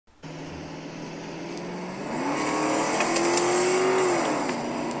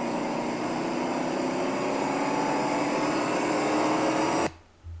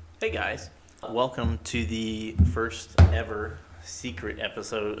Hey guys, welcome to the first ever secret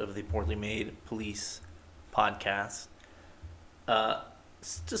episode of the Poorly Made Police podcast.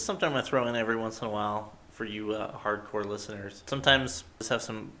 It's just something I'm going to throw in every once in a while for you hardcore listeners. Sometimes just have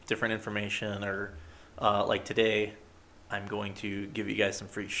some different information or like today, I'm going to give you guys some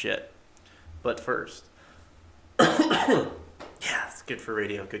free shit. But first, yeah, it's good for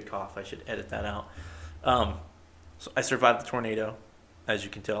radio, good cough. I should edit that out. So I survived the tornado, as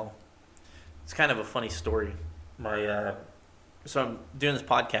you can tell. It's kind of a funny story. So I'm doing this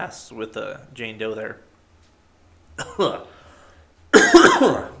podcast with Jane Doe there.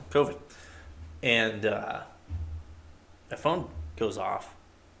 COVID. And my phone goes off.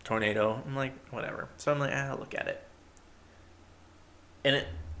 Tornado. I'm like, whatever. So I'm like, I'll look at it. And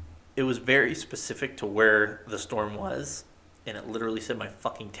it was very specific to where the storm was. And it literally said my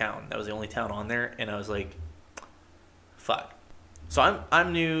fucking town. That was the only town on there. And I was like, fuck. So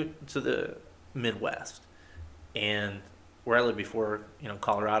I'm new to the Midwest, and where I lived before,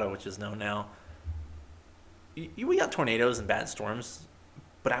 Colorado, which is known now, we got tornadoes and bad storms,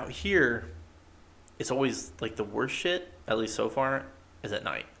 but out here, it's always like the worst shit, at least so far, is at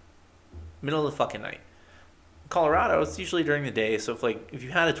night, middle of the fucking night. Colorado, it's usually during the day, so if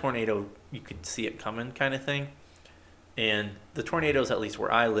you had a tornado, you could see it coming, kind of thing. And the tornadoes, at least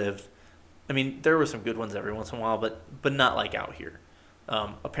where I lived, I mean, there were some good ones every once in a while, but not like out here.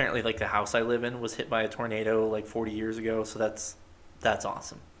 Apparently, the house I live in was hit by a tornado 40 years ago, so that's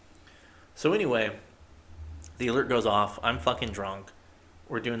awesome. So anyway, the alert goes off. I'm fucking drunk.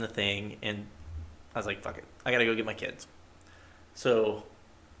 We're doing the thing, and I was like, fuck it. I gotta go get my kids. So,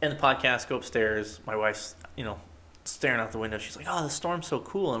 end the podcast, go upstairs. My wife's, staring out the window. She's like, oh, the storm's so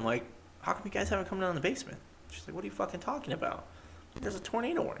cool. I'm like, how come you guys haven't come down in the basement? She's like, what are you fucking talking about? There's a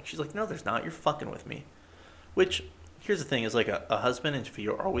tornado warning. She's like, no, there's not. You're fucking with me. Which, here's the thing, is a husband, and if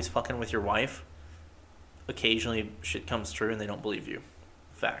you're always fucking with your wife, occasionally shit comes true and they don't believe you.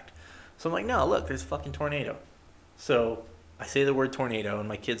 Fact. So I'm like, no, look, there's a fucking tornado. So I say the word tornado, and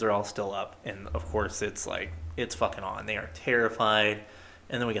my kids are all still up. And, of course, it's fucking on. They are terrified.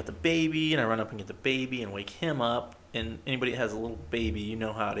 And then we got the baby, and I run up and get the baby and wake him up. And anybody that has a little baby, you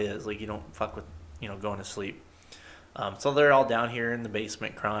know how it is. You don't fuck with, going to sleep. So they're all down here in the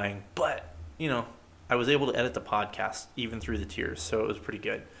basement crying. But, I was able to edit the podcast even through the tears, so it was pretty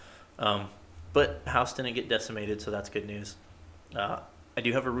good. But house didn't get decimated, so that's good news. I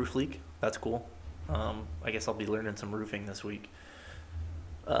do have a roof leak. That's cool. I guess I'll be learning some roofing this week.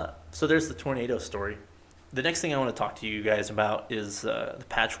 So there's the tornado story. The next thing I want to talk to you guys about is the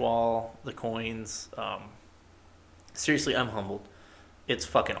patch wall, the coins. Seriously, I'm humbled. It's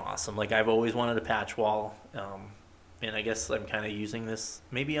fucking awesome. I've always wanted a patch wall. And I guess I'm kind of using this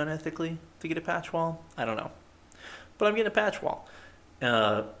maybe unethically to get a patch wall. I don't know. But I'm getting a patch wall.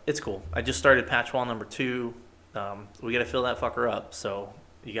 It's cool. I just started patch wall number 2. We got to fill that fucker up. So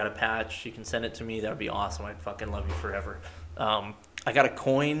you got a patch. You can send it to me. That would be awesome. I'd fucking love you forever. I got a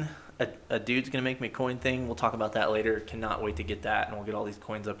coin. A dude's going to make me a coin thing. We'll talk about that later. Cannot wait to get that. And we'll get all these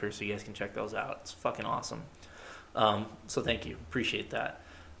coins up here so you guys can check those out. It's fucking awesome. So thank you. Appreciate that.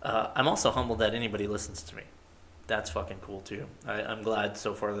 I'm also humbled that anybody listens to me. That's fucking cool too. I'm glad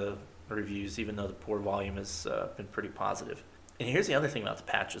so far the reviews, even though the poor volume has been pretty positive. And here's the other thing about the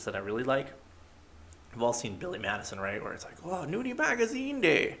patches that I really like. We've all seen Billy Madison, right? Where it's like, oh, Nudie Magazine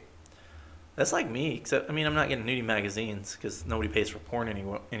Day. That's like me, except, I'm not getting Nudie magazines because nobody pays for porn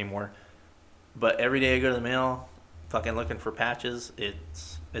anymore. But every day I go to the mail, fucking looking for patches,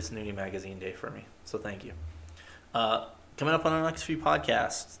 it's Nudie Magazine Day for me. So thank you. Coming up on our next few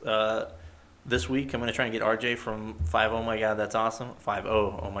podcasts, this week, I'm going to try and get RJ from 5 Oh My God, That's Awesome. 5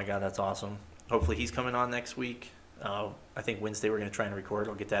 Oh My God, That's Awesome. Hopefully he's coming on next week. I think Wednesday we're going to try and record.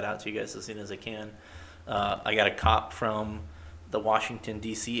 I'll get that out to you guys as soon as I can. I got a cop from the Washington,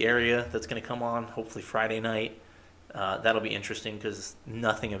 D.C. area that's going to come on, hopefully Friday night. That'll be interesting because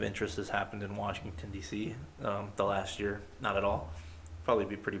nothing of interest has happened in Washington, D.C. The last year. Not at all. Probably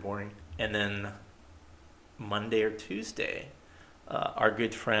be pretty boring. And then Monday or Tuesday, our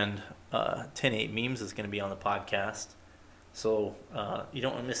good friend 10-8 Memes is going to be on the podcast. So you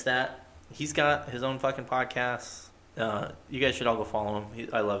don't want to miss that. He's got his own fucking podcast. You guys should all go follow him.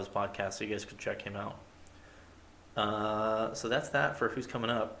 I love his podcast, so you guys could check him out. So that's that for who's coming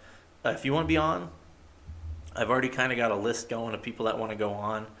up. If you want to be on, I've already kind of got a list going of people that want to go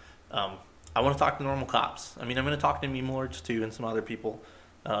on. I want to talk to normal cops. I'm going to talk to meme lords too and some other people.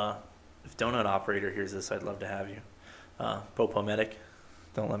 If Donut Operator hears this, I'd love to have you. Popo Medic,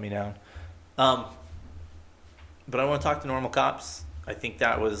 don't let me down. But I want to talk to normal cops. I think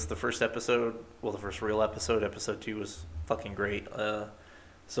that was the first episode. Well, the first real episode. Episode 2 was fucking great.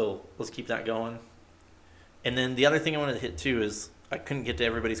 So let's keep that going. And then the other thing I wanted to hit too is I couldn't get to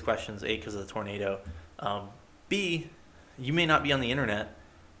everybody's questions. A, because of the tornado. B, you may not be on the internet.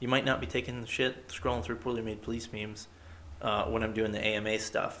 You might not be taking shit, scrolling through poorly made police memes when I'm doing the AMA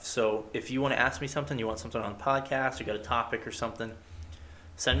stuff. So if you want to ask me something, you want something on the podcast, you got a topic or something,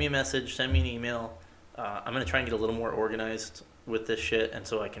 send me a message, send me an email. I'm going to try and get a little more organized with this shit, and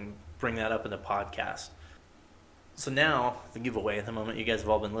so I can bring that up in the podcast. So now, the giveaway at the moment you guys have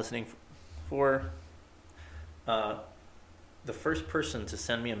all been listening for, the first person to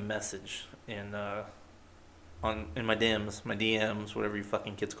send me a message in my DMs, whatever you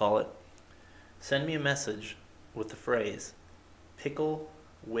fucking kids call it, send me a message with the phrase, pickle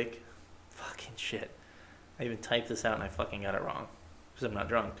wick fucking shit. I even typed this out and I fucking got it wrong. Because I'm not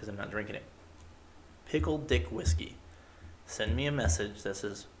drunk, because I'm not drinking it. Pickle dick whiskey. Send me a message that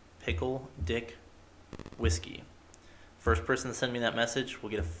says pickle dick whiskey. First person to send me that message will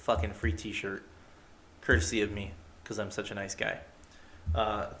get a fucking free t-shirt. Courtesy of me, because I'm such a nice guy.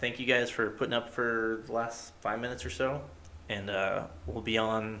 Thank you guys for putting up for the last 5 minutes or so. And we'll be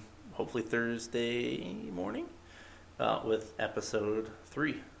on hopefully Thursday morning with episode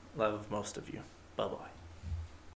 3. Love most of you. Bye-bye.